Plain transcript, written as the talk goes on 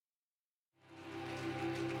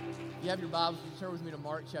You have your Bibles, you turn with me to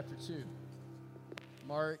Mark chapter 2.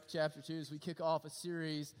 Mark chapter 2, as we kick off a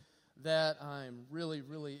series that I'm really,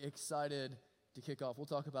 really excited to kick off. We'll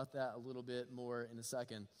talk about that a little bit more in a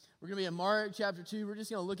second. We're going to be in Mark chapter 2. We're just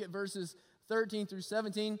going to look at verses 13 through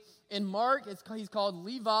 17. In Mark, he's called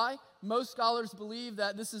Levi. Most scholars believe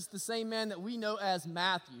that this is the same man that we know as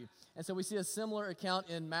Matthew. And so we see a similar account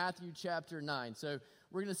in Matthew chapter 9. So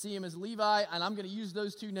we're going to see him as Levi, and I'm going to use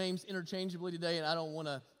those two names interchangeably today, and I don't want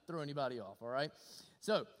to throw anybody off, all right?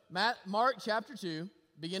 So Mark chapter 2,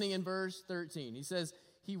 beginning in verse 13. He says,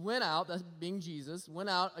 he went out, that being Jesus, went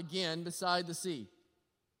out again beside the sea.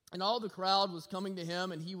 And all the crowd was coming to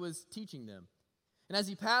him, and he was teaching them. And as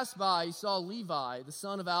he passed by, he saw Levi, the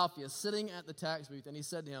son of Alphaeus, sitting at the tax booth, and he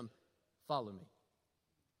said to him, "Follow me."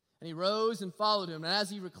 And he rose and followed him. And as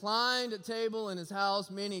he reclined at table in his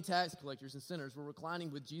house, many tax collectors and sinners were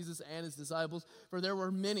reclining with Jesus and his disciples, for there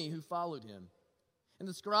were many who followed him. And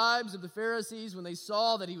the scribes of the Pharisees, when they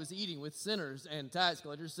saw that he was eating with sinners and tax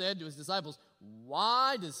collectors, said to his disciples,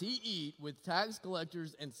 "Why does he eat with tax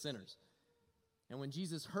collectors and sinners?" And when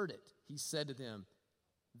Jesus heard it, he said to them,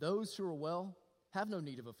 "Those who are well have no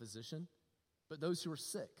need of a physician, but those who are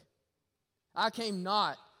sick. I came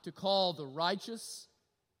not to call the righteous,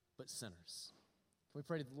 but sinners." Can we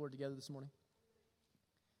pray to the Lord together this morning?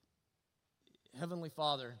 Heavenly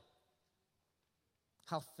Father,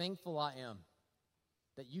 how thankful I am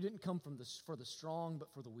that you didn't come for the strong,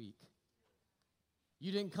 but for the weak.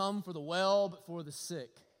 You didn't come for the well, but for the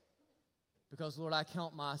sick. Because, Lord, I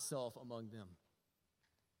count myself among them.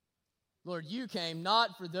 Lord, you came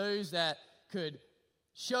not for those that could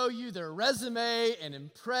show you their resume and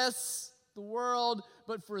impress the world,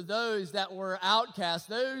 but for those that were outcast,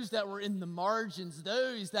 those that were in the margins,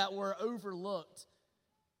 those that were overlooked,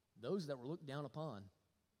 those that were looked down upon.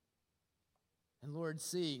 And Lord,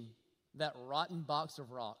 seeing that rotten box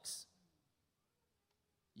of rocks,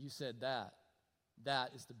 you said that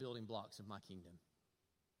is the building blocks of my kingdom.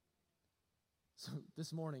 So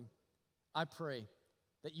this morning, I pray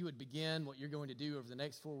that you would begin what you're going to do over the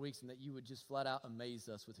next 4 weeks and that you would just flat out amaze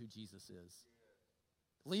us with who Jesus is.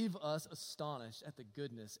 Leave us astonished at the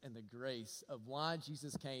goodness and the grace of why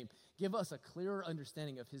Jesus came. Give us a clearer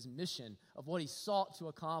understanding of his mission, of what he sought to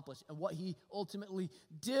accomplish, and what he ultimately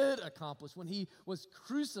did accomplish when he was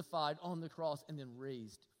crucified on the cross and then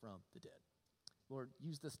raised from the dead. Lord,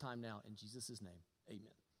 use this time now in Jesus' name.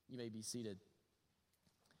 Amen. You may be seated.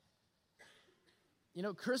 You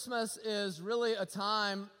know, Christmas is really a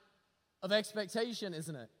time of expectation,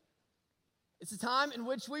 isn't it? It's a time in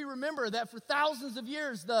which we remember that for thousands of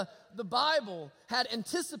years, the Bible had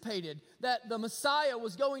anticipated that the Messiah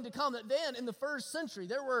was going to come. That then, in the first century,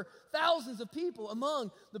 there were thousands of people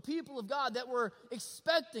among the people of God that were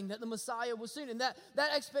expecting that the Messiah was soon. And that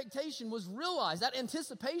expectation was realized. That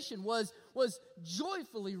anticipation was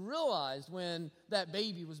joyfully realized when that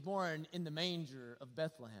baby was born in the manger of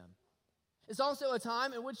Bethlehem. It's also a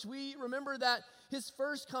time in which we remember that his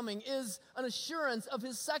first coming is an assurance of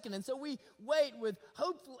his second. And so we wait with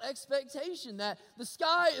hopeful expectation that the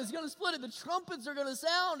sky is going to split and the trumpets are going to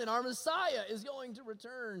sound and our Messiah is going to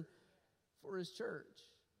return for his church.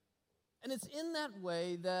 And it's in that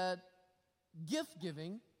way that gift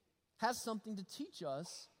giving has something to teach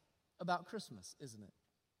us about Christmas, isn't it?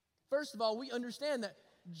 First of all, we understand that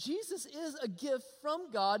Jesus is a gift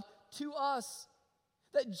from God to us.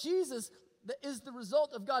 That Jesus is the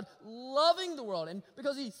result of God loving the world. And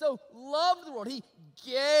because he so loved the world, he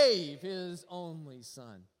gave his only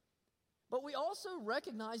son. But we also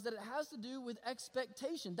recognize that it has to do with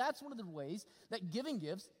expectation. That's one of the ways that giving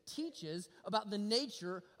gifts teaches about the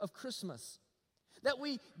nature of Christmas. That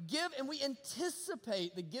we give and we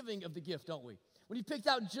anticipate the giving of the gift, don't we? When you picked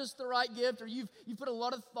out just the right gift or you've put a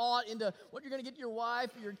lot of thought into what you're going to get your wife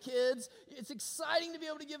or your kids, it's exciting to be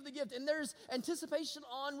able to give the gift. And there's anticipation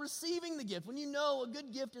on receiving the gift. When you know a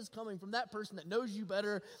good gift is coming from that person that knows you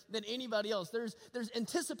better than anybody else, there's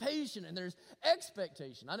anticipation and there's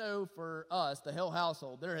expectation. I know for us, the Hell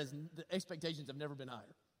household, the expectations have never been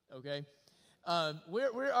higher, okay?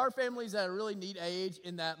 Our family's at a really neat age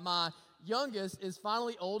in that my youngest is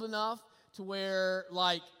finally old enough to where,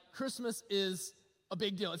 like, Christmas is a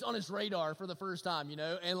big deal. It's on his radar for the first time, you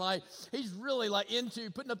know, and like he's really like into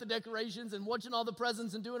putting up the decorations and watching all the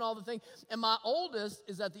presents and doing all the things. And my oldest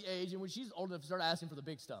is at the age in which she's old enough to start asking for the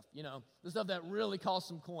big stuff, you know, the stuff that really costs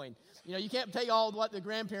some coin. You know, you can't take all what the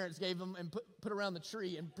grandparents gave them and put around the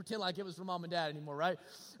tree and pretend like it was for mom and dad anymore, right?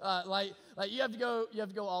 Like you have to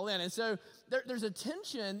go all in. And so there's a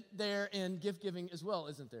tension there in gift giving as well,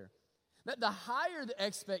 isn't there? That the higher the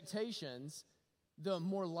expectations, the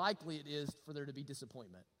more likely it is for there to be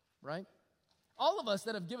disappointment, right? all of us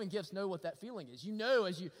that have given gifts know what that feeling is. You know,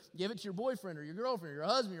 as you give it to your boyfriend or your girlfriend, your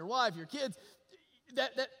husband, your wife, your kids,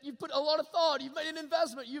 that you've put a lot of thought, you've made an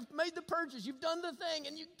investment, you've made the purchase, you've done the thing,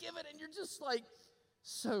 and you give it, and you're just like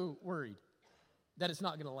so worried that it's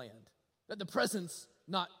not going to land, that the present's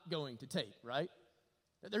not going to take, right?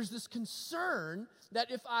 That there's this concern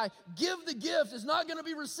that if I give the gift, it's not going to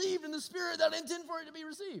be received in the spirit that I intend for it to be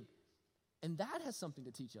received. And that has something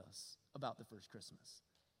to teach us about the first Christmas.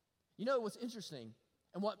 You know what's interesting,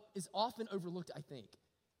 and what is often overlooked, I think,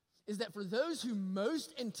 is that for those who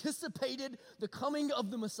most anticipated the coming of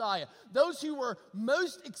the Messiah, those who were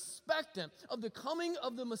most expectant of the coming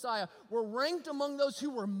of the Messiah, were ranked among those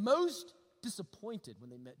who were most disappointed when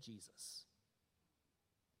they met Jesus.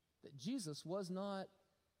 That Jesus was not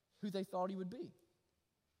who they thought he would be.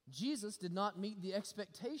 Jesus did not meet the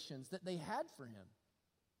expectations that they had for him.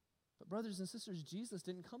 But brothers and sisters, Jesus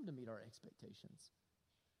didn't come to meet our expectations.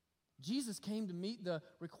 Jesus came to meet the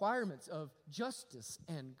requirements of justice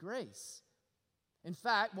and grace. In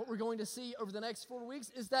fact, what we're going to see over the next 4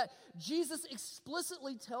 weeks is that Jesus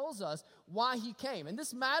explicitly tells us why he came. And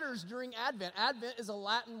this matters during Advent. Advent is a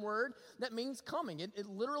Latin word that means coming. It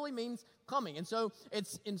literally means coming. And so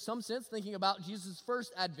it's, in some sense, thinking about Jesus'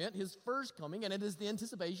 first Advent, his first coming, and it is the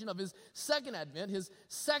anticipation of his second Advent, his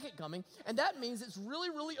second coming. And that means it's really,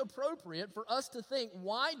 really appropriate for us to think,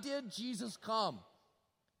 why did Jesus come?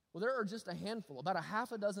 Well, there are just a handful, about a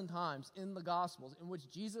half a dozen times in the Gospels in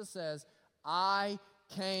which Jesus says, I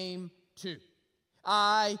came to.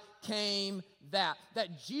 I came that.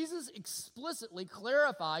 That Jesus explicitly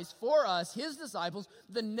clarifies for us, his disciples,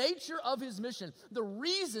 the nature of his mission, the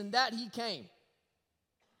reason that he came.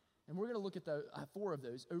 And we're going to look at 4 of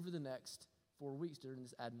those over the next 4 weeks during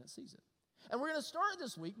this Advent season. And we're going to start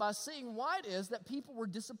this week by seeing why it is that people were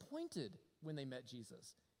disappointed when they met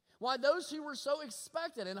Jesus. Why those who were so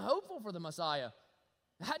expectant and hopeful for the Messiah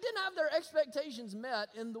didn't have their expectations met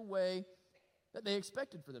in the way that they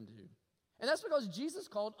expected for them to do. And that's because Jesus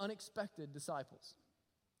called unexpected disciples.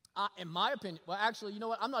 In my opinion, well, actually, you know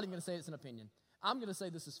what? I'm not even going to say it's an opinion. I'm going to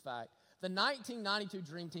say this is fact. The 1992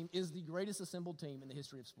 Dream Team is the greatest assembled team in the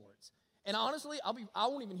history of sports. And honestly, I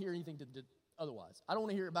won't even hear anything otherwise. I don't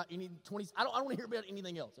want to hear about I don't want to hear about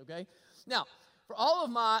anything else, okay? Now, for all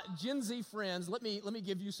of my Gen Z friends, let me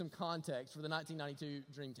give you some context for the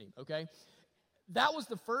 1992 Dream Team, okay? That was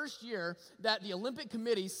the first year that the Olympic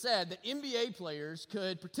Committee said that NBA players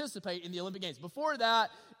could participate in the Olympic Games. Before that,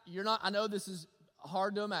 I know this is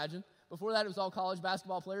hard to imagine. Before that, it was all college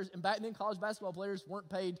basketball players. And back then, college basketball players weren't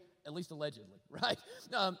paid, at least allegedly, right?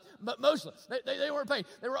 But mostly, they weren't paid.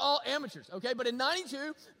 They were all amateurs, okay? But in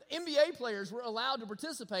 92, NBA players were allowed to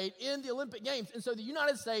participate in the Olympic Games. And so the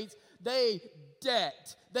United States, they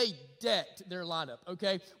decked their lineup,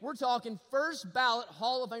 okay? We're talking first ballot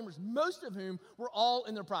Hall of Famers, most of whom were all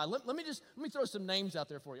in their pride. Let me throw some names out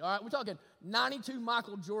there for you, all right? We're talking 92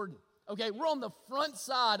 Michael Jordan, okay? We're on the front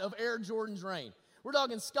side of Air Jordan's reign. We're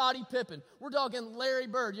talking Scottie Pippen. We're talking Larry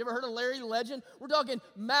Bird. You ever heard of Larry the Legend? We're talking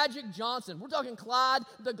Magic Johnson. We're talking Clyde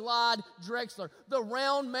the Glide Drexler. The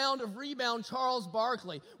round mound of rebound, Charles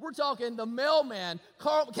Barkley. We're talking the mailman,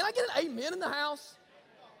 Carl. Can I get an amen in the house?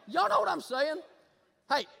 Y'all know what I'm saying?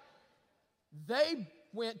 Hey, they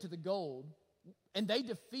went to the gold, and they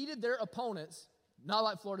defeated their opponents, not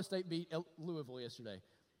like Florida State beat Louisville yesterday.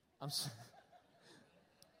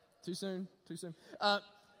 Too soon?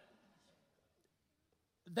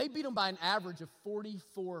 They beat them by an average of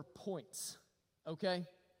 44 points, okay?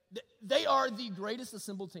 They are the greatest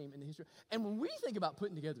assembled team in the history. And when we think about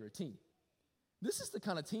putting together a team, this is the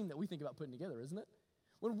kind of team that we think about putting together, isn't it?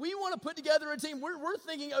 When we want to put together a team, we're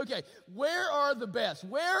thinking, okay, where are the best?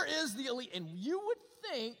 Where is the elite? And you would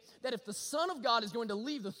think that if the Son of God is going to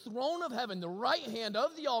leave the throne of heaven, the right hand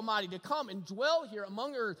of the Almighty, to come and dwell here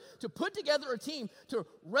among earth, to put together a team to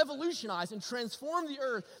revolutionize and transform the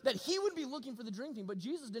earth, that he would be looking for the dream team. But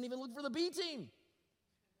Jesus didn't even look for the B team.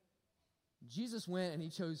 Jesus went and he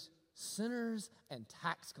chose sinners and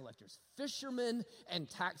tax collectors, fishermen and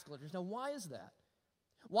tax collectors. Now, why is that?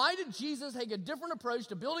 Why did Jesus take a different approach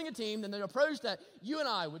to building a team than the approach that you and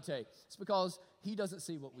I would take? It's because he doesn't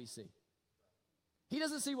see what we see. He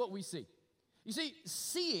doesn't see what we see. You see,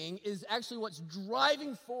 seeing is actually what's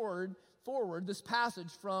driving forward this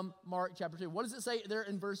passage from Mark chapter 2. What does it say there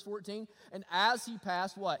in verse 14? And as he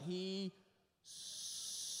passed, what? He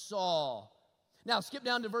saw. Now, skip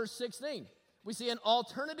down to verse 16. We see an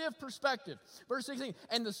alternative perspective. Verse 16.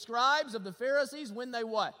 And the scribes of the Pharisees, when they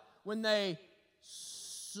what? When they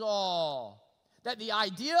saw. That the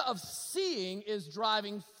idea of seeing is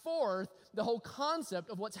driving forth the whole concept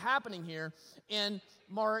of what's happening here in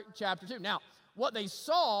Mark chapter 2. Now, what they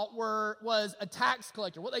saw was a tax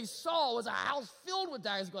collector. What they saw was a house filled with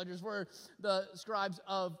tax collectors were the scribes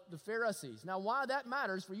of the Pharisees. Now, why that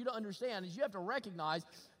matters for you to understand is you have to recognize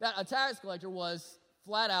that a tax collector was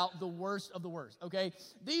flat out the worst of the worst, okay?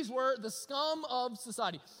 These were the scum of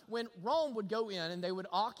society. When Rome would go in and they would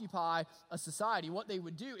occupy a society, what they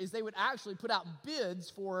would do is they would actually put out bids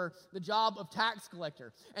for the job of tax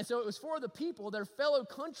collector. And so it was for the people, their fellow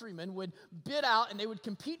countrymen would bid out and they would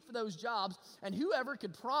compete for those jobs, and whoever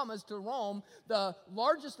could promise to Rome the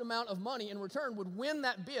largest amount of money in return would win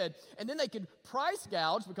that bid. And then they could price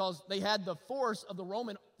gouge because they had the force of the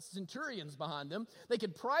Roman centurions behind them. They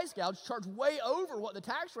could price gouge, charge way over what the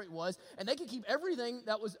tax rate was, and they could keep everything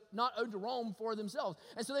that was not owed to Rome for themselves.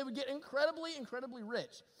 And so they would get incredibly, incredibly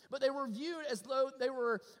rich. But they were viewed as though they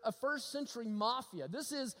were a first century mafia.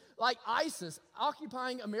 This is like ISIS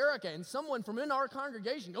occupying America and someone from in our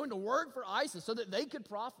congregation going to work for ISIS so that they could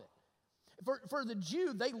profit. For the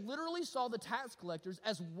Jew, they literally saw the tax collectors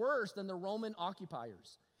as worse than the Roman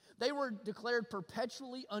occupiers. They were declared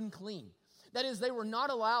perpetually unclean. That is, they were not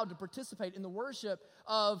allowed to participate in the worship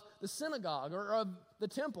of the synagogue or of the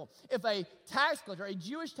temple. If a tax collector, a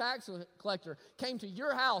Jewish tax collector, came to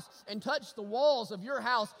your house and touched the walls of your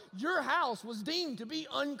house was deemed to be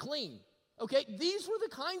unclean. Okay, these were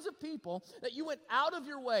the kinds of people that you went out of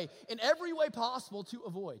your way in every way possible to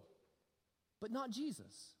avoid. But not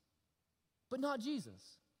Jesus. But not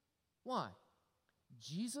Jesus. Why?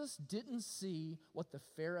 Jesus didn't see what the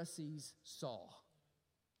Pharisees saw.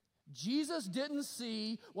 Jesus didn't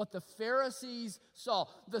see what the Pharisees saw.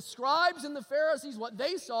 The scribes and the Pharisees, what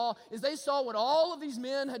they saw is they saw what all of these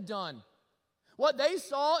men had done. What they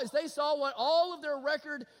saw is they saw what all of their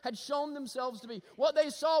record had shown themselves to be. What they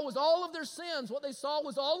saw was all of their sins. What they saw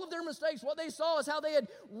was all of their mistakes. What they saw is how they had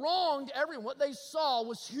wronged everyone. What they saw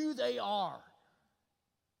was who they are.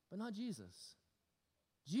 But not Jesus.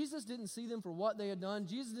 Jesus didn't see them for what they had done.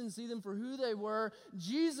 Jesus didn't see them for who they were.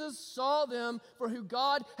 Jesus saw them for who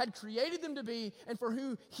God had created them to be and for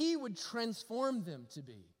who He would transform them to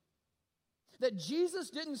be. That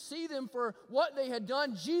Jesus didn't see them for what they had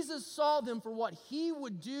done. Jesus saw them for what He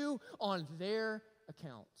would do on their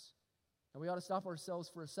account. And we ought to stop ourselves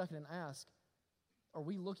for a second and ask, are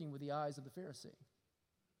we looking with the eyes of the Pharisee?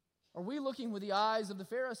 Are we looking with the eyes of the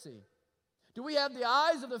Pharisee? Do we have the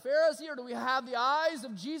eyes of the Pharisee or do we have the eyes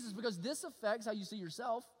of Jesus? Because this affects how you see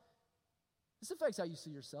yourself. This affects how you see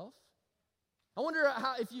yourself. I wonder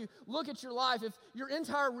how, if you look at your life, if your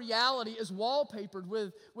entire reality is wallpapered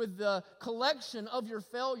with the collection of your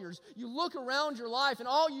failures. You look around your life and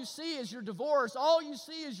all you see is your divorce. All you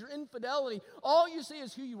see is your infidelity. All you see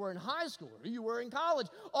is who you were in high school or who you were in college.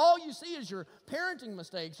 All you see is your parenting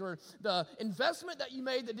mistakes or the investment that you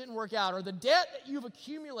made that didn't work out or the debt that you've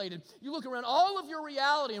accumulated. You look around all of your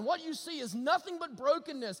reality and what you see is nothing but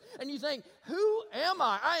brokenness. And you think, who am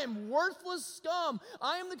I? I am worthless scum.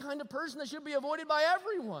 I am the kind of person that should be avoided by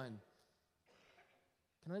everyone.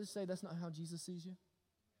 Can I just say that's not how Jesus sees you?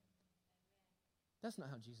 That's not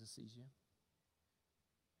how Jesus sees you.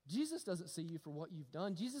 Jesus doesn't see you for what you've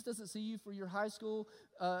done. Jesus doesn't see you for your high school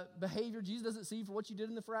behavior. Jesus doesn't see you for what you did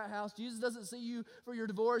in the frat house. Jesus doesn't see you for your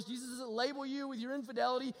divorce. Jesus doesn't label you with your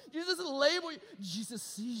infidelity. Jesus doesn't label you. Jesus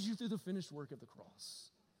sees you through the finished work of the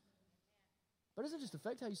cross. But it doesn't just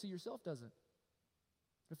affect how you see yourself, does it?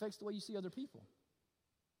 It affects the way you see other people.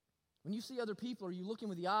 When you see other people, are you looking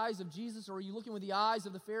with the eyes of Jesus or are you looking with the eyes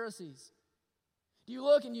of the Pharisees? Do you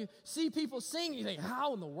look and you see people sing and you think,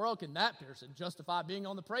 how in the world can that person justify being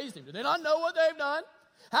on the praise team? Do they not know what they've done?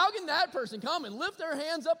 How can that person come and lift their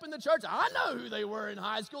hands up in the church? I know who they were in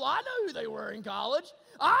high school. I know who they were in college.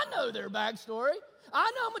 I know their backstory.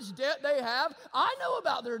 I know how much debt they have. I know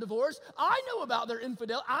about their divorce. I know about their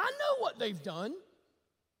infidelity. I know what they've done.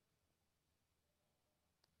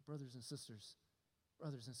 Brothers and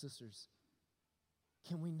sisters,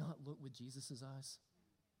 can we not look with Jesus' eyes?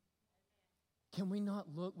 Can we not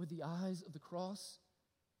look with the eyes of the cross?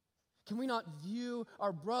 Can we not view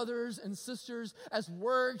our brothers and sisters as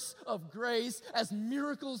works of grace, as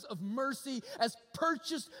miracles of mercy, as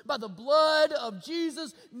purchased by the blood of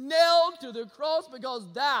Jesus, nailed to the cross?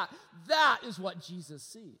 Because that is what Jesus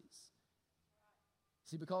sees.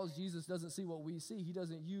 See, because Jesus doesn't see what we see, He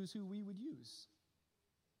doesn't use who we would use.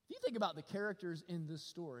 If you think about the characters in this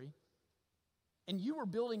story, and you were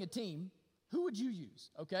building a team, who would you use,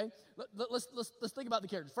 okay? Let's think about the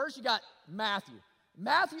characters. First, you got Matthew.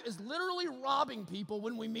 Matthew is literally robbing people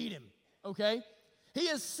when we meet him, okay? He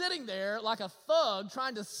is sitting there like a thug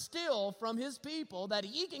trying to steal from his people that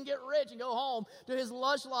he can get rich and go home to his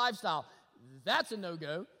lush lifestyle. That's a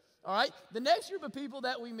no-go, all right? The next group of people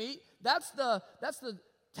that we meet, that's the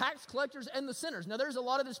tax collectors and the sinners. Now, there's a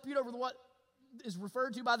lot of dispute over what is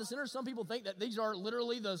referred to by the sinners. Some people think that these are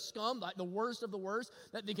literally the scum, like the worst of the worst,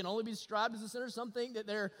 that they can only be described as the sinners. Some think that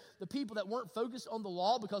they're the people that weren't focused on the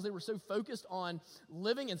law because they were so focused on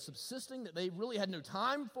living and subsisting that they really had no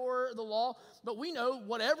time for the law. But we know,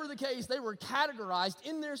 whatever the case, they were categorized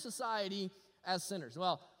in their society as sinners.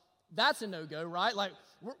 Well, that's a no-go, right? Like,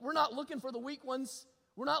 we're not looking for the weak ones.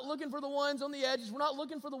 We're not looking for the ones on the edges. We're not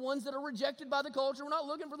looking for the ones that are rejected by the culture. We're not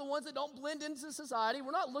looking for the ones that don't blend into society.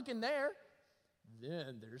 We're not looking there.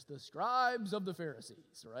 Then there's the scribes of the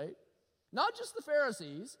Pharisees, right? Not just the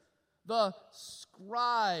Pharisees, the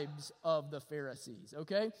scribes of the Pharisees,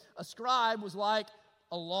 okay? A scribe was like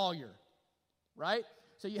a lawyer, right?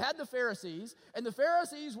 So you had the Pharisees, and the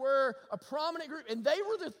Pharisees were a prominent group, and they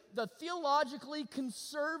were the theologically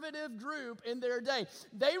conservative group in their day.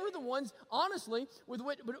 They were the ones, honestly,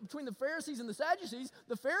 between the Pharisees and the Sadducees,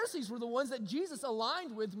 the Pharisees were the ones that Jesus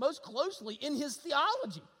aligned with most closely in his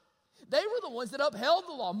theology. They were the ones that upheld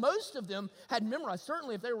the law. Most of them had memorized,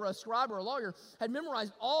 certainly if they were a scribe or a lawyer, had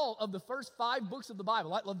memorized all of the first 5 books of the Bible.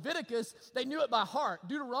 Like Leviticus, they knew it by heart.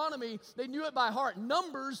 Deuteronomy, they knew it by heart.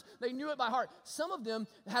 Numbers, they knew it by heart. Some of them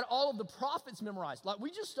had all of the prophets memorized. Like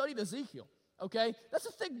we just studied Ezekiel, okay? That's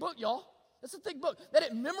a thick book, y'all. That's a thick book. That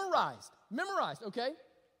it memorized, okay?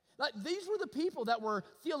 Like these were the people that were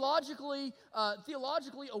theologically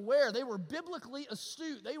aware. They were biblically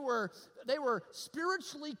astute. They were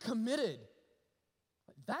spiritually committed.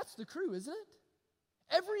 That's the crew, isn't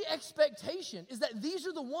it? Every expectation is that these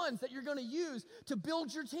are the ones that you're going to use to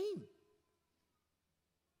build your team.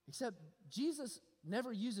 Except Jesus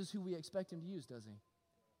never uses who we expect him to use, does he?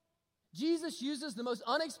 Jesus uses the most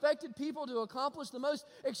unexpected people to accomplish the most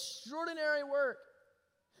extraordinary work.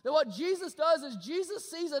 That what Jesus does is Jesus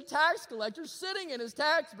sees a tax collector sitting in his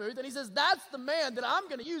tax booth, and he says, that's the man that I'm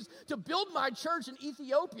going to use to build my church in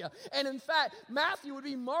Ethiopia. And in fact, Matthew would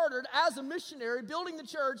be martyred as a missionary building the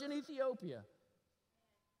church in Ethiopia.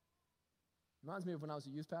 Reminds me of when I was a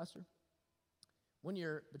youth pastor. One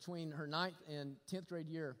year, between her 9th and 10th grade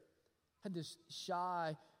year, had this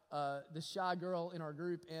shy girl in our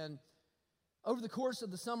group, and over the course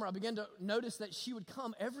of the summer, I began to notice that she would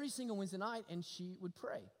come every single Wednesday night and she would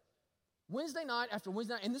pray. Wednesday night after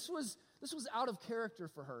Wednesday night, and this was out of character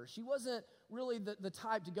for her. She wasn't really the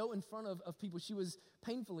type to go in front of people. She was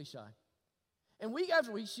painfully shy. And week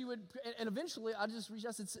after week, she would, and eventually I just reached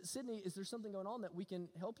out and said, Sydney, is there something going on that we can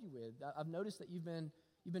help you with? I've noticed that you've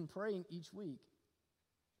been praying each week.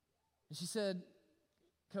 And she said,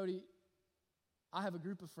 Cody, I have a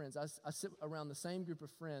group of friends. I sit around the same group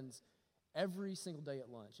of friends every single day at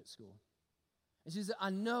lunch at school. And she said,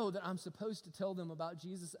 I know that I'm supposed to tell them about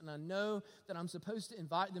Jesus, and I know that I'm supposed to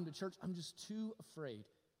invite them to church. I'm just too afraid.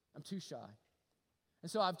 I'm too shy. And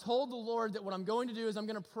so I've told the Lord that what I'm going to do is I'm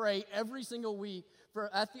going to pray every single week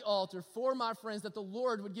at the altar for my friends, that the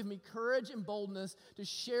Lord would give me courage and boldness to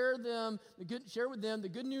share with them the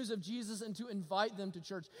good news of Jesus and to invite them to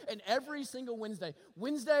church. And every single Wednesday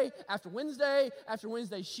after Wednesday after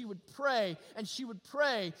Wednesday, she would pray and she would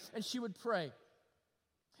pray and she would pray.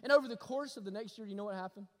 And over the course of the next year, you know what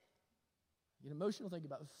happened? I get emotional thinking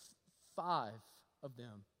about 5 of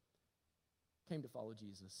them came to follow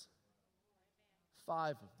Jesus.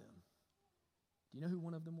 5 of them. Do you know who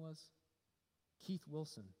one of them was? Keith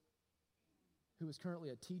Wilson, who is currently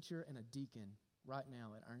a teacher and a deacon right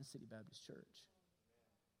now at Iron City Baptist Church.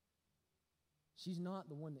 She's not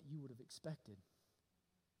the one that you would have expected.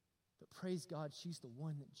 But praise God, she's the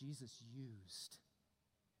one that Jesus used.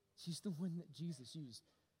 She's the one that Jesus used.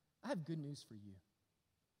 I have good news for you.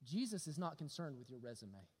 Jesus is not concerned with your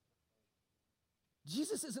resume.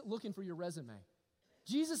 Jesus isn't looking for your resume.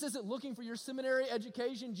 Jesus isn't looking for your seminary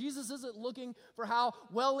education. Jesus isn't looking for how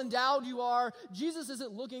well endowed you are. Jesus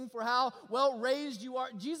isn't looking for how well raised you are.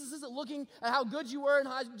 Jesus isn't looking at how good you were in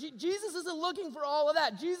high school. Jesus isn't looking for all of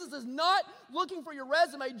that. Jesus is not looking for your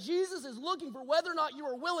resume. Jesus is looking for whether or not you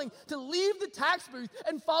are willing to leave the tax booth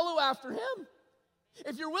and follow after him.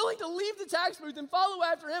 If you're willing to leave the tax booth and follow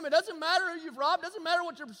after him, it doesn't matter who you've robbed, it doesn't matter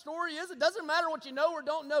what your story is, it doesn't matter what you know or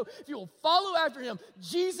don't know. If you will follow after him,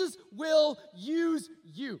 Jesus will use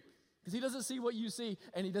you. Because he doesn't see what you see,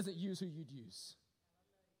 and he doesn't use who you'd use.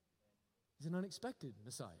 He's an unexpected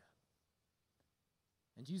Messiah.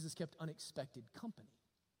 And Jesus kept unexpected company.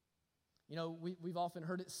 You know, we've often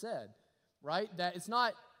heard it said, right, that it's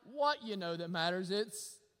not what you know that matters,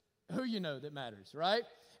 it's who you know that matters, right?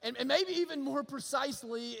 And maybe even more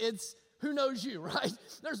precisely, it's who knows you, right?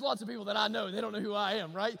 There's lots of people that I know, they don't know who I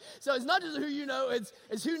am, right? So it's not just who you know,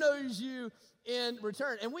 it's who knows you in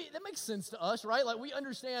return. And that makes sense to us, right? Like we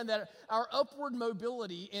understand that our upward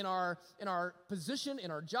mobility in our position,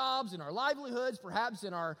 in our jobs, in our livelihoods, perhaps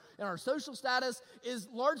in our social status is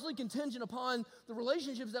largely contingent upon the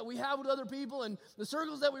relationships that we have with other people and the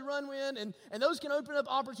circles that we run in, and those can open up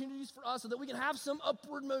opportunities for us so that we can have some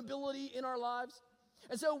upward mobility in our lives.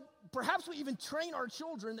 And so perhaps we even train our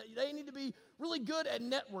children that they need to be really good at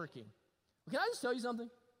networking. Can I just tell you something?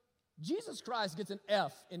 Jesus Christ gets an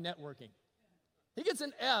F in networking. He gets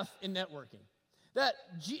an F in networking.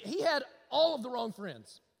 He had all of the wrong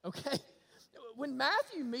friends, okay? When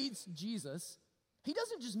Matthew meets Jesus, he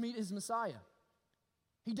doesn't just meet his Messiah.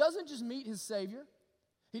 He doesn't just meet his Savior.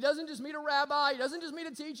 He doesn't just meet a rabbi. He doesn't just meet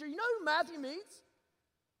a teacher. You know who Matthew meets?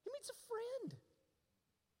 He meets a friend.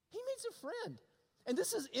 He meets a friend. And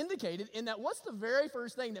this is indicated in that what's the very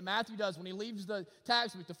first thing that Matthew does when he leaves the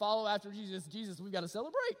tax booth to follow after Jesus? Jesus, we've got to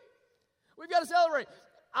celebrate. We've got to celebrate.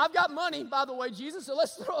 I've got money, by the way, Jesus, so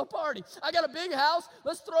let's throw a party. I got a big house,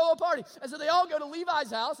 let's throw a party. And so they all go to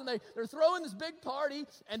Levi's house, and they're throwing this big party,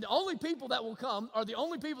 and the only people that will come are the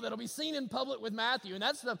only people that will be seen in public with Matthew, and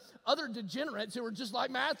that's the other degenerates who are just like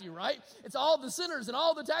Matthew, right? It's all the sinners and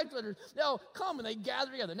all the tax collectors. They'll come, and they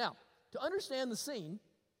gather together. Now, to understand the scene,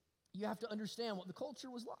 you have to understand what the culture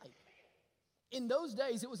was like. In those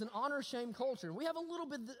days, it was an honor-shame culture. We have a little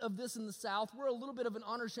bit of this in the South. We're a little bit of an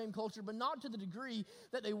honor-shame culture, but not to the degree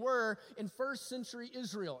that they were in first century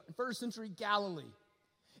Israel, in first century Galilee.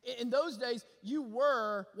 In those days, you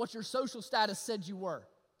were what your social status said you were,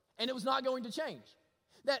 and it was not going to change.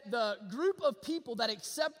 That the group of people that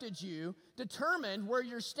accepted you determined where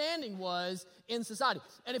your standing was in society.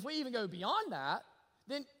 And if we even go beyond that,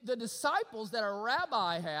 then the disciples that a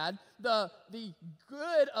rabbi had, the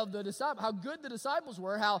good of the disciples, how good the disciples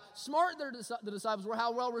were, how smart the disciples were,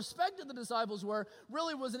 how well respected the disciples were,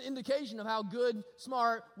 really was an indication of how good,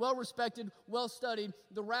 smart, well respected, well studied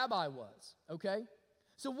the rabbi was. Okay?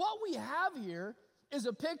 So what we have here is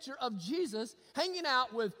a picture of Jesus hanging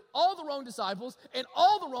out with all the wrong disciples and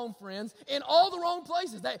all the wrong friends in all the wrong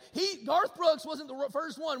places. Garth Brooks wasn't the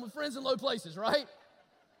first one with friends in low places, right?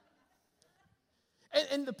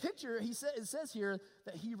 And the picture, it says here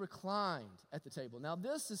that he reclined at the table. Now,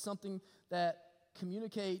 this is something that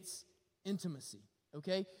communicates intimacy,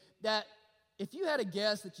 okay? That if you had a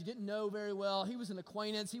guest that you didn't know very well, he was an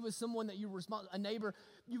acquaintance, he was someone that you were a neighbor,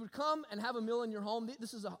 you would come and have a meal in your home.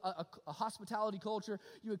 This is a hospitality culture.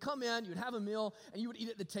 You would come in, you would have a meal, and you would eat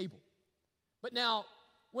at the table. But now,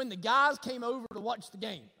 when the guys came over to watch the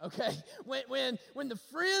game, okay? When the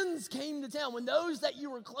friends came to town, when those that you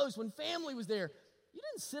were close, when family was there, you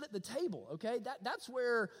didn't sit at the table, okay? That's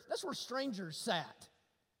where strangers sat.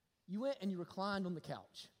 You went and you reclined on the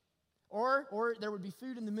couch. Or there would be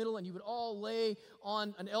food in the middle, and you would all lay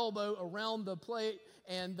on an elbow around the plate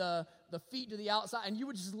and the feet to the outside, and you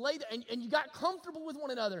would just lay there, and you got comfortable with one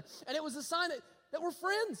another. And it was a sign that we're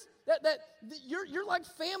friends, that you're like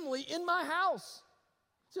family in my house.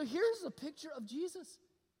 So here's a picture of Jesus.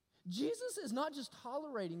 Jesus is not just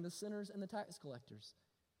tolerating the sinners and the tax collectors.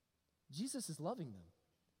 Jesus is loving them.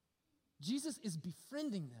 Jesus is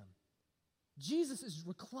befriending them. Jesus is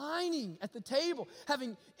reclining at the table,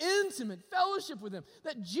 having intimate fellowship with them.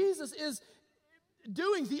 That Jesus is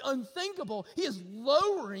doing the unthinkable. He is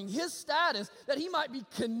lowering his status that he might be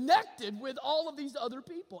connected with all of these other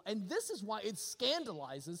people. And this is why it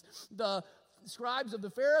scandalizes the scribes of the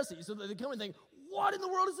Pharisees, so that they come and think, what in the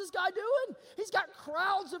world is this guy doing? He's got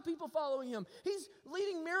crowds of people following him. He's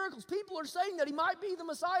leading miracles. People are saying that he might be the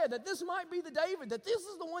Messiah, that this might be the David, that this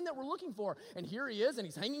is the one that we're looking for. And here he is, and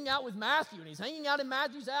he's hanging out with Matthew, and he's hanging out in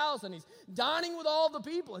Matthew's house, and he's dining with all the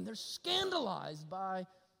people, and they're scandalized by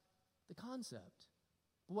the concept.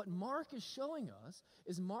 But what Mark is showing us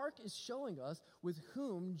with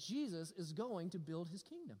whom Jesus is going to build his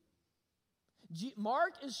kingdom.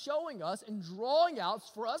 Mark is showing us and drawing out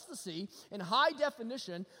for us to see in high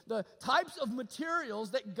definition the types of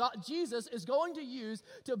materials that Jesus is going to use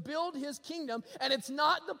to build his kingdom, and it's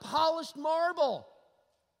not the polished marble.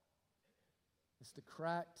 It's the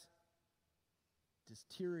cracked,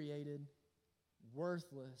 deteriorated,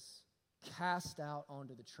 worthless, cast out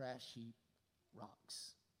onto the trash heap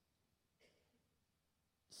rocks.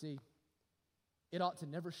 See, it ought to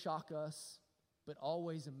never shock us, but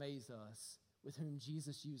always amaze us with whom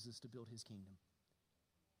Jesus uses to build his kingdom.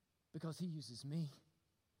 Because he uses me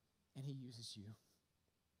and he uses you.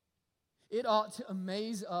 It ought to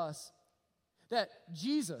amaze us that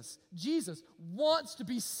Jesus wants to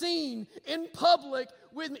be seen in public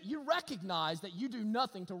with me. You recognize that you do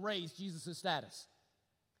nothing to raise Jesus' status.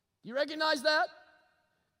 You recognize that?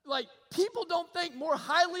 Like, people don't think more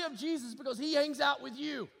highly of Jesus because he hangs out with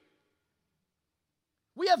you.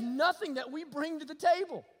 We have nothing that we bring to the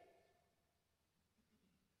table.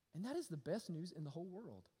 And that is the best news in the whole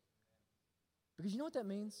world. Because you know what that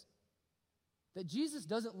means? That Jesus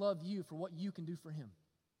doesn't love you for what you can do for him.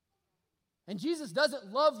 And Jesus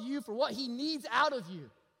doesn't love you for what he needs out of you.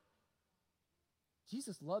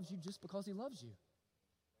 Jesus loves you just because he loves you.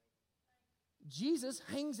 Jesus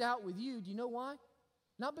hangs out with you. Do you know why?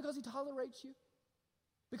 Not because he tolerates you.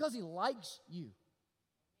 Because he likes you.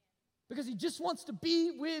 Because he just wants to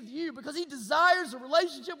be with you. Because he desires a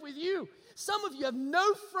relationship with you. Some of you have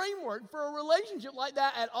no framework for a relationship like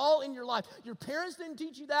that at all in your life. Your parents didn't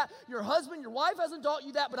teach you that. Your husband, your wife hasn't taught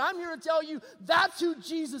you that. But I'm here to tell you that's who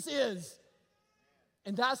Jesus is.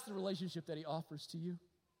 And that's the relationship that he offers to you.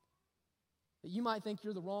 That you might think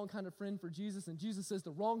you're the wrong kind of friend for Jesus, and Jesus says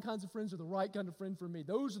the wrong kinds of friends are the right kind of friend for me.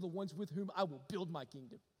 Those are the ones with whom I will build my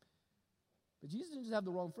kingdom. But Jesus didn't just have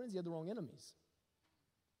the wrong friends, he had the wrong enemies.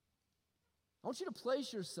 I want you to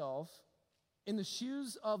place yourself in the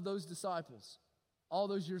shoes of those disciples all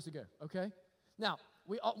those years ago, okay? Now,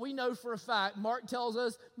 we know for a fact, Mark tells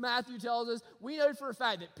us, Matthew tells us, we know for a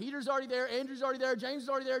fact that Peter's already there, Andrew's already there, James is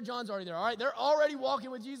already there, John's already there, all right? They're already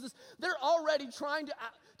walking with Jesus. They're already trying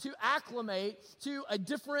to acclimate to a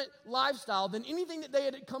different lifestyle than anything that they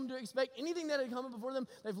had come to expect, anything that had come before them.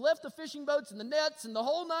 They've left the fishing boats and the nets and the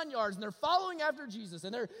whole 9 yards, and they're following after Jesus,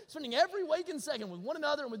 and they're spending every waking second with one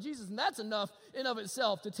another and with Jesus, and that's enough in of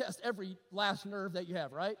itself to test every last nerve that you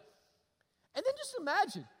have, right? And then just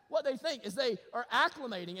imagine what they think as they are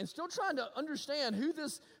acclimating and still trying to understand who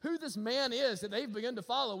this man is that they've begun to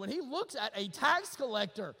follow. When he looks at a tax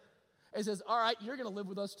collector and says, all right, you're going to live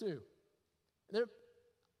with us too.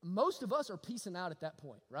 Most of us are piecing out at that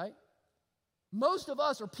point, right? Most of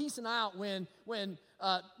us are piecing out when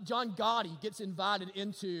John Gotti gets invited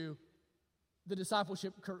into the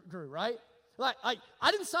discipleship crew, right? Like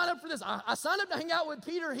I didn't sign up for this. I signed up to hang out with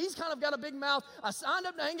Peter. He's kind of got a big mouth. I signed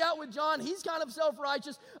up to hang out with John. He's kind of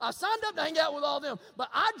self-righteous. I signed up to hang out with all them. But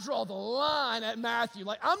I draw the line at Matthew.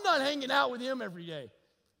 Like, I'm not hanging out with him every day.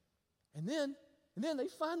 And then they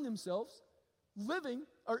find themselves living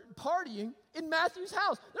or partying in Matthew's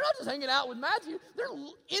house. They're not just hanging out with Matthew. They're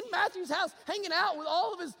in Matthew's house hanging out with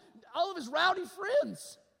all of his rowdy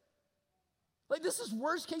friends. Like, this is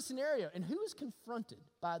worst case scenario. And who is confronted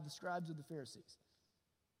by the scribes of the Pharisees?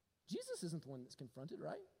 Jesus isn't the one that's confronted,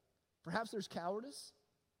 right? Perhaps there's cowardice,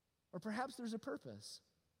 or perhaps there's a purpose.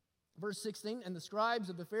 Verse 16, and the scribes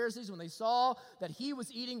of the Pharisees, when they saw that he was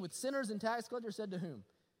eating with sinners and tax collectors, said to whom?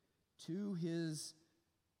 To his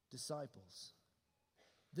disciples.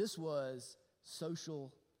 This was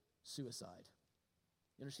social suicide.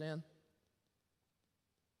 You understand?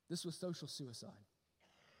 This was social suicide.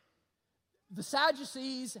 The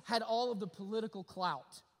Sadducees had all of the political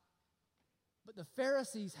clout, but the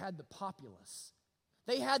Pharisees had the populace.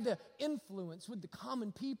 They had the influence with the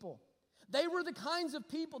common people. They were the kinds of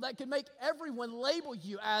people that could make everyone label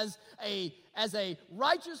you as a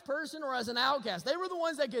righteous person or as an outcast. They were the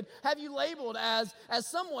ones that could have you labeled as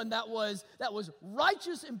someone that was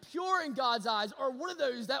righteous and pure in God's eyes, or one of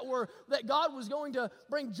those that God was going to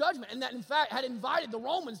bring judgment, and that in fact had invited the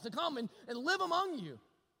Romans to come and live among you.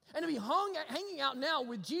 And to be hanging out now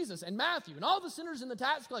with Jesus and Matthew and all the sinners and the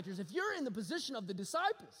tax collectors, if you're in the position of the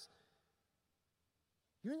disciples,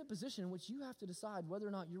 you're in the position in which you have to decide whether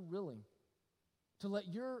or not you're willing to let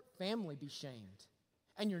your family be shamed,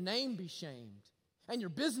 and your name be shamed, and your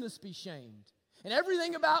business be shamed, and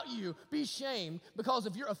everything about you be shamed because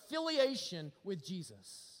of your affiliation with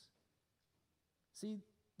Jesus. See,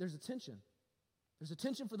 there's a tension. There's a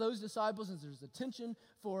tension for those disciples, and there's a tension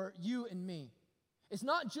for you and me. It's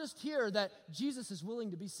not just here that Jesus is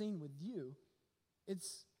willing to be seen with you.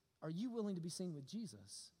 It's, are you willing to be seen with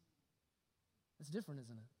Jesus? It's different,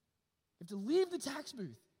 isn't it? You have to leave the tax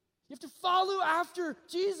booth. You have to follow after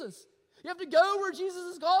Jesus. You have to go where Jesus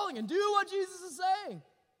is calling and do what Jesus is saying.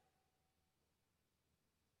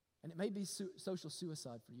 And it may be social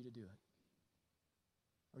suicide for you to do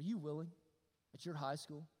it. Are you willing at your high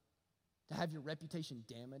school to have your reputation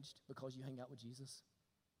damaged because you hang out with Jesus?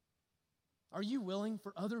 Are you willing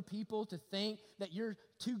for other people to think that you're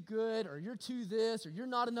too good or you're too this or you're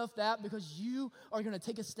not enough that because you are going to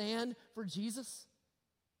take a stand for Jesus?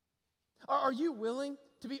 Are you willing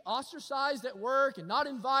to be ostracized at work and not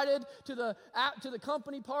invited to the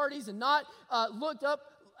company parties and not looked up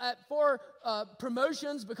for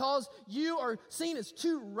promotions because you are seen as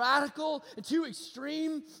too radical and too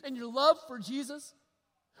extreme in your love for Jesus?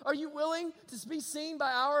 Are you willing to be seen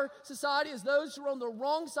by our society as those who are on the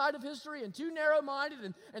wrong side of history and too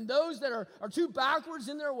narrow-minded and those that are too backwards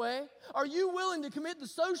in their way? Are you willing to commit the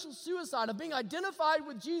social suicide of being identified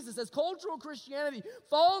with Jesus as cultural Christianity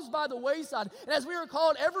falls by the wayside, and as we are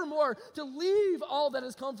called evermore to leave all that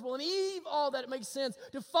is comfortable and leave all that makes sense,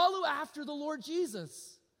 to follow after the Lord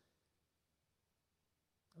Jesus?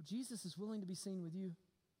 Oh, Jesus is willing to be seen with you,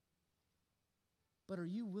 but are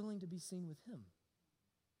you willing to be seen with him?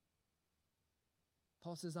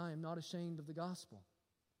 Paul says, I am not ashamed of the gospel,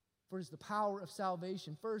 for it is the power of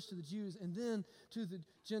salvation, first to the Jews and then to the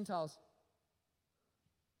Gentiles.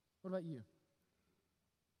 What about you?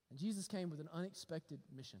 And Jesus came with an unexpected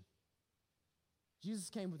mission. Jesus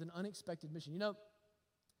came with an unexpected mission. You know,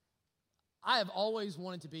 I have always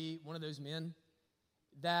wanted to be one of those men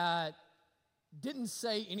that didn't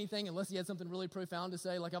say anything unless he had something really profound to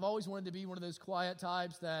say. Like, I've always wanted to be one of those quiet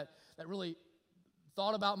types that really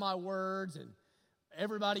thought about my words, and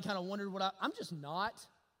everybody kind of wondered what I'm just not,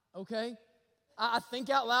 okay? I think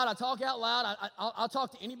out loud. I talk out loud. I'll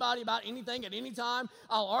talk to anybody about anything at any time.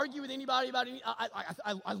 I'll argue with anybody about anything.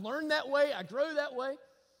 I learned that way. I grow that way.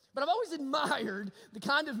 But I've always admired the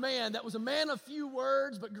kind of man that was a man of few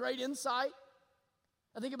words but great insight.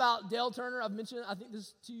 I think about Dale Turner. I've mentioned, I think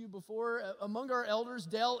this to you before. Among our elders,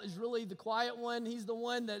 Dale is really the quiet one. He's the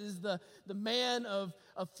one that is the man of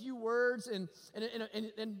few words. And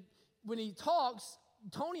when he talks,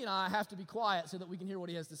 Tony and I have to be quiet so that we can hear what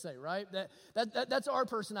he has to say, right? That's our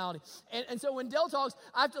personality. And so when Dale talks,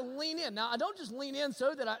 I have to lean in. Now, I don't just lean in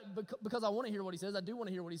so that because I want to hear what he says. I do want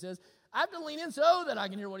to hear what he says. I have to lean in so that I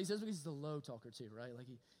can hear what he says, because he's a low talker too, right? Like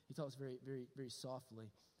he talks very, very, very softly.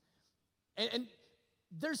 And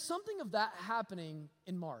there's something of that happening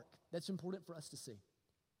in Mark that's important for us to see.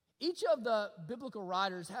 Each of the biblical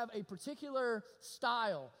writers have a particular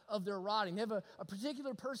style of their writing. They have a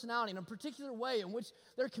particular personality and a particular way in which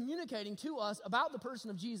they're communicating to us about the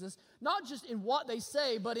person of Jesus, not just in what they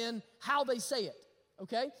say, but in how they say it,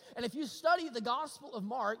 okay? And if you study the Gospel of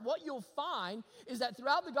Mark, what you'll find is that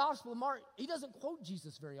throughout the Gospel of Mark, he doesn't quote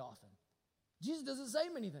Jesus very often. Jesus doesn't say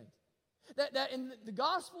many things. That in the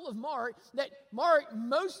Gospel of Mark, that Mark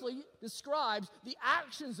mostly describes the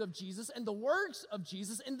actions of Jesus and the works of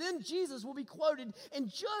Jesus, and then Jesus will be quoted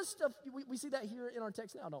in we see that here in our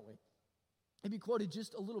text now, don't we? He'll be quoted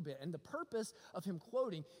just a little bit, and the purpose of him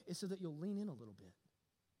quoting is so that you'll lean in a little bit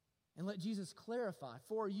and let Jesus clarify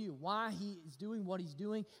for you why he is doing what he's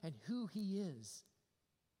doing and who he is.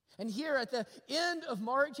 And here at the end of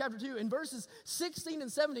Mark chapter 2, in verses 16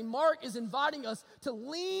 and 17, Mark is inviting us to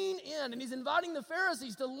lean in. And he's inviting the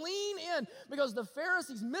Pharisees to lean in, because the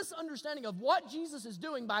Pharisees' misunderstanding of what Jesus is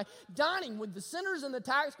doing by dining with the sinners and the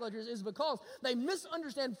tax collectors is because they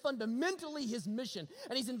misunderstand fundamentally his mission.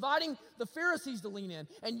 And he's inviting the Pharisees to lean in,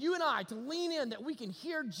 and you and I to lean in, that we can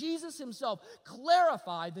hear Jesus himself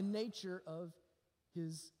clarify the nature of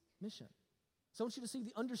his mission. So I want you to see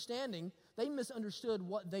the understanding. They misunderstood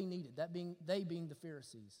what they needed, they being the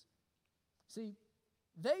Pharisees. See,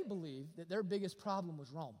 they believed that their biggest problem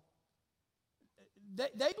was Rome.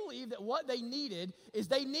 They believed that what they needed is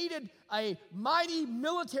they needed a mighty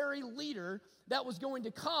military leader that was going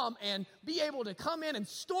to come and be able to come in and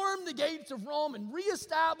storm the gates of Rome and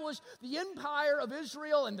reestablish the empire of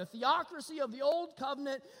Israel and the theocracy of the old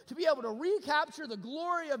covenant, to be able to recapture the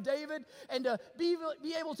glory of David and to be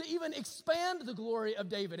able to even expand the glory of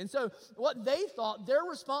David. And so what they thought their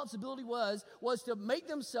responsibility was to make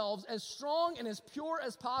themselves as strong and as pure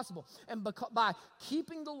as possible. And by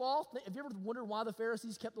keeping the law, have you ever wondered why the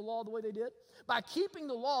Pharisees kept the law the way they did? By keeping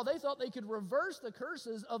the law, they thought they could reverse the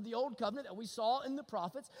curses of the old covenant that we saw in the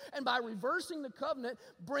prophets, and by reversing the covenant,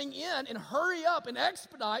 bring in and hurry up and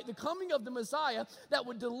expedite the coming of the Messiah that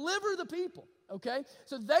would deliver the people, okay?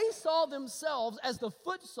 So they saw themselves as the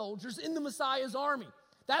foot soldiers in the Messiah's army.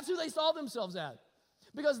 That's who they saw themselves as,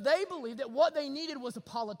 because they believed that what they needed was a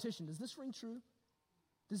politician. Does this ring true?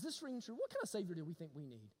 Does this ring true? What kind of Savior do we think we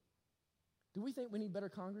need? Do we think we need better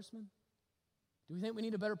congressmen? Do we think we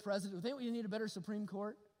need a better president? Do we think we need a better Supreme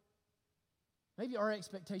Court? Maybe our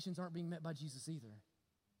expectations aren't being met by Jesus either.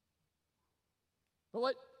 But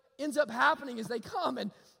what ends up happening is they come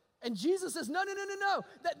and Jesus says, no.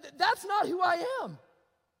 That's not who I am.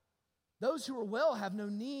 Those who are well have no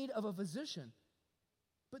need of a physician,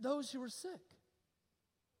 but those who are sick.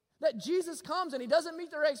 That Jesus comes and he doesn't meet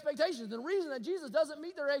their expectations. The reason that Jesus doesn't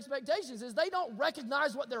meet their expectations is they don't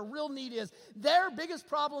recognize what their real need is. Their biggest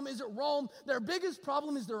problem isn't Rome. Their biggest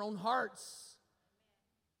problem is their own hearts.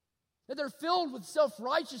 That they're filled with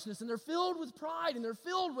self-righteousness, and they're filled with pride, and they're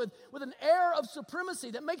filled with an air of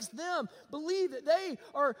supremacy that makes them believe that they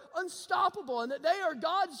are unstoppable and that they are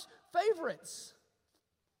God's favorites.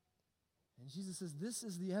 And Jesus says, this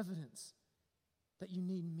is the evidence that you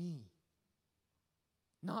need me,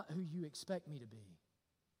 not who you expect me to be.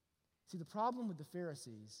 See, the problem with the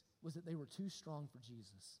Pharisees was that they were too strong for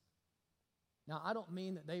Jesus. Now, I don't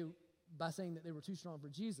mean that by saying that they were too strong for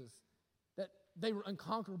Jesus, that they were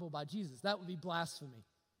unconquerable by Jesus. That would be blasphemy.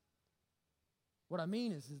 What I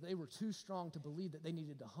mean is they were too strong to believe that they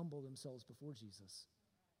needed to humble themselves before Jesus.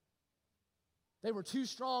 They were too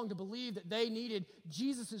strong to believe that they needed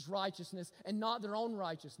Jesus' righteousness and not their own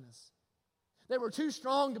righteousness. They were too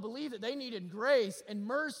strong to believe that they needed grace and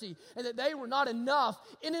mercy and that they were not enough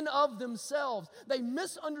in and of themselves. They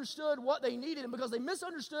misunderstood what they needed, and because they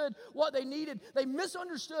misunderstood what they needed, they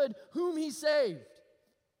misunderstood whom He saved.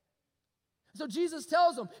 So Jesus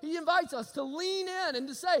tells them, He invites us to lean in and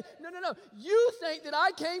to say, no, you think that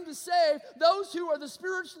I came to save those who are the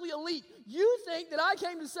spiritually elite. You think that I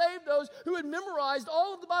came to save those who had memorized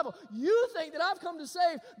all of the Bible. You think that I've come to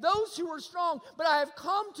save those who are strong, but I have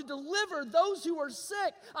come to deliver those who are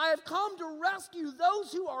sick. I have come to rescue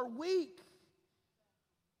those who are weak.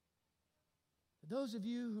 Those of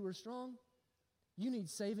you who are strong, you need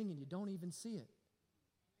saving and you don't even see it.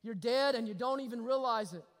 You're dead and you don't even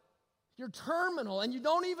realize it. You're terminal and you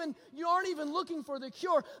aren't even looking for the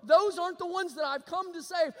cure. Those aren't the ones that I've come to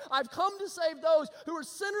save. I've come to save those who are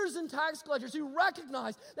sinners and tax collectors, who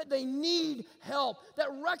recognize that they need help, that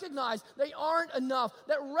recognize they aren't enough,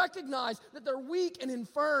 that recognize that they're weak and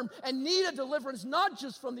infirm and need a deliverance, not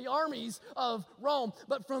just from the armies of Rome,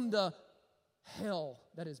 but from the hell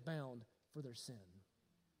that is bound for their sin.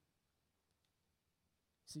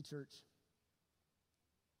 See, church,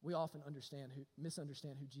 we often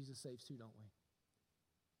misunderstand who Jesus saves too, don't we?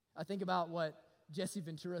 I think about what Jesse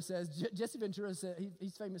Ventura says. Jesse Ventura said,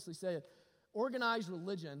 he's famously said, organized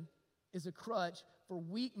religion is a crutch for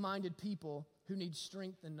weak-minded people who need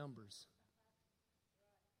strength in numbers.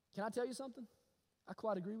 Can I tell you something? I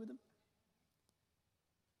quite agree with him.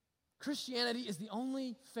 Christianity is the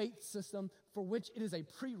only faith system for which it is a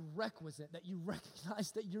prerequisite that you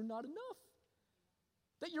recognize that you're not enough,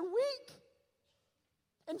 that you're weak.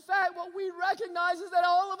 In fact, what we recognize is that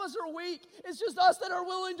all of us are weak. It's just us that are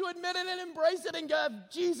willing to admit it and embrace it and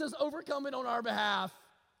have Jesus overcome it on our behalf.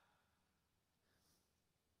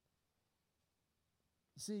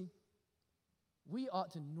 You see, we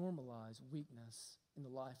ought to normalize weakness in the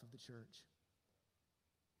life of the church,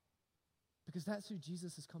 because that's who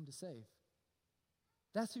Jesus has come to save.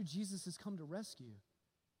 That's who Jesus has come to rescue.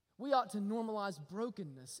 We ought to normalize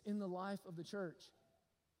brokenness in the life of the church.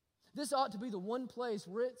 This ought to be the one place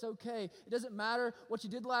where it's okay. It doesn't matter what you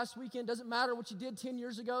did last weekend. It doesn't matter what you did 10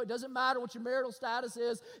 years ago. It doesn't matter what your marital status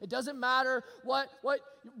is. It doesn't matter what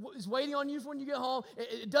is waiting on you for when you get home.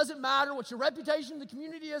 It doesn't matter what your reputation in the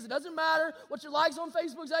community is. It doesn't matter what your likes on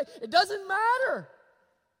Facebook say. It doesn't matter.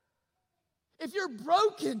 If you're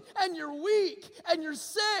broken and you're weak and you're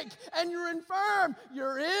sick and you're infirm,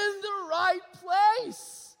 you're in the right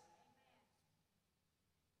place.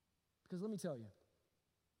 Because let me tell you,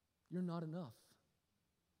 you're not enough.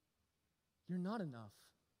 You're not enough.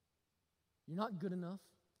 You're not good enough.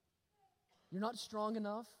 You're not strong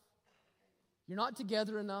enough. You're not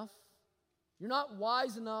together enough. You're not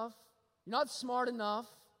wise enough. You're not smart enough.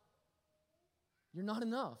 You're not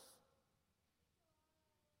enough.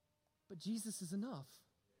 But Jesus is enough.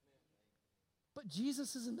 But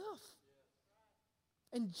Jesus is enough.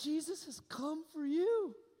 And Jesus has come for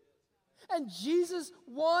you. And Jesus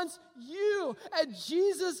wants you. And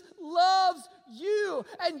Jesus loves you.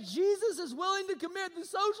 And Jesus is willing to commit the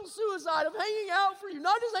social suicide of hanging out for you.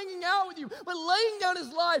 Not just hanging out with you, but laying down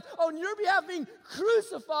his life on your behalf, being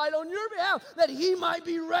crucified on your behalf, that he might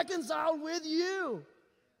be reconciled with you.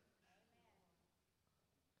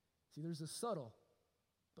 See, there's a subtle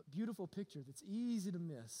but beautiful picture that's easy to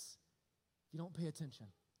miss if you don't pay attention.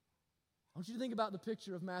 I want you to think about the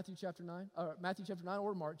picture of Matthew chapter 9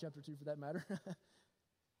 or Mark chapter 2 for that matter.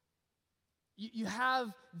 You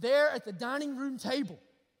have there at the dining room table,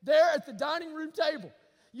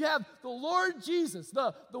 you have the Lord Jesus,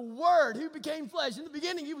 the Word who became flesh. In the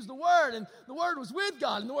beginning, he was the Word, and the Word was with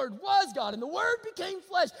God, and the Word was God, and the Word became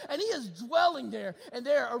flesh, and he is dwelling there. And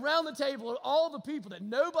there around the table are all the people that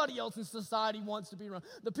nobody else in society wants to be around,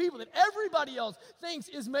 the people that everybody else thinks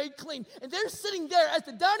is made clean. And they're sitting there at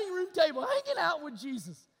the dining room table, hanging out with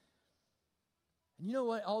Jesus. And you know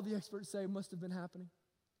what all the experts say must have been happening?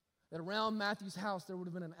 That around Matthew's house, there would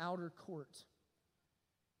have been an outer court.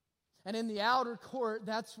 And in the outer court,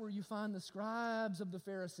 that's where you find the scribes of the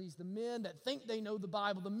Pharisees, the men that think they know the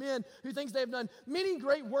Bible, the men who think they have done many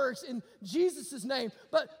great works in Jesus' name,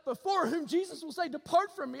 but before whom Jesus will say,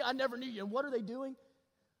 "Depart from me, I never knew you." And what are they doing?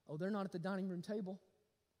 Oh, they're not at the dining room table.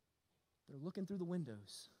 They're looking through the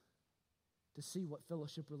windows to see what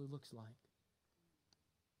fellowship really looks like.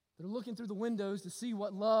 They're looking through the windows to see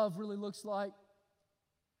what love really looks like.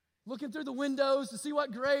 Looking through the windows to see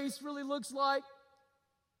what grace really looks like.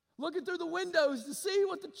 Looking through the windows to see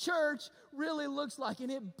what the church really looks like.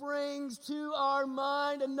 And it brings to our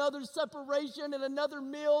mind another separation and another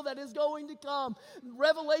meal that is going to come.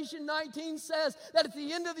 Revelation 19 says that at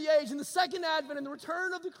the end of the age, in the second advent and the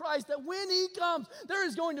return of the Christ, that when he comes, there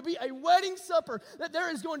is going to be a wedding supper, that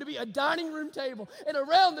there is going to be a dining room table. And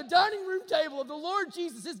around the dining room table of the Lord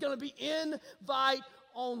Jesus is going to be invite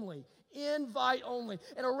only. Invite only.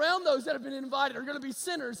 And around those that have been invited are going to be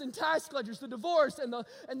sinners and tax collectors, the divorced and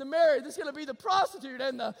the married. There's going to be the prostitute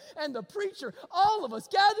and the preacher. All of us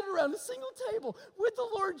gathered around a single table with the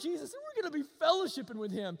Lord Jesus. And we're going to be fellowshipping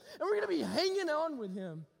with him. And we're going to be hanging on with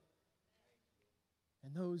him.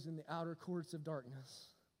 And those in the outer courts of darkness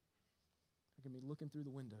are going to be looking through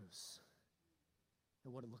the windows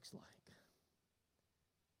at what it looks like.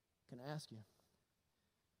 Can I ask you,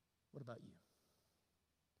 what about you?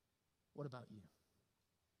 What about you?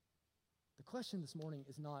 The question this morning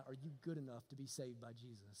is not, are you good enough to be saved by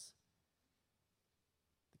Jesus?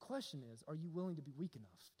 The question is, are you willing to be weak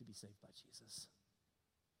enough to be saved by Jesus?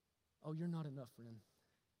 Oh, you're not enough, friend.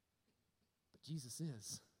 But Jesus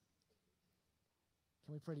is.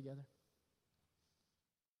 Can we pray together?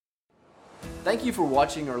 Thank you for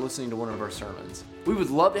watching or listening to one of our sermons. We would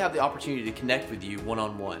love to have the opportunity to connect with you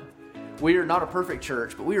one-on-one. We are not a perfect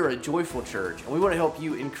church, but we are a joyful church, and we want to help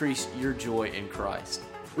you increase your joy in Christ.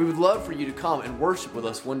 We would love for you to come and worship with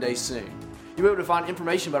us one day soon. You'll be able to find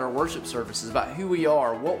information about our worship services, about who we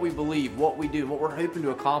are, what we believe, what we do, and what we're hoping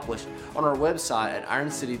to accomplish on our website at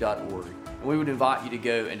ironcity.org. And we would invite you to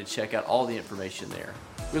go and to check out all the information there.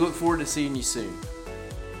 We look forward to seeing you soon.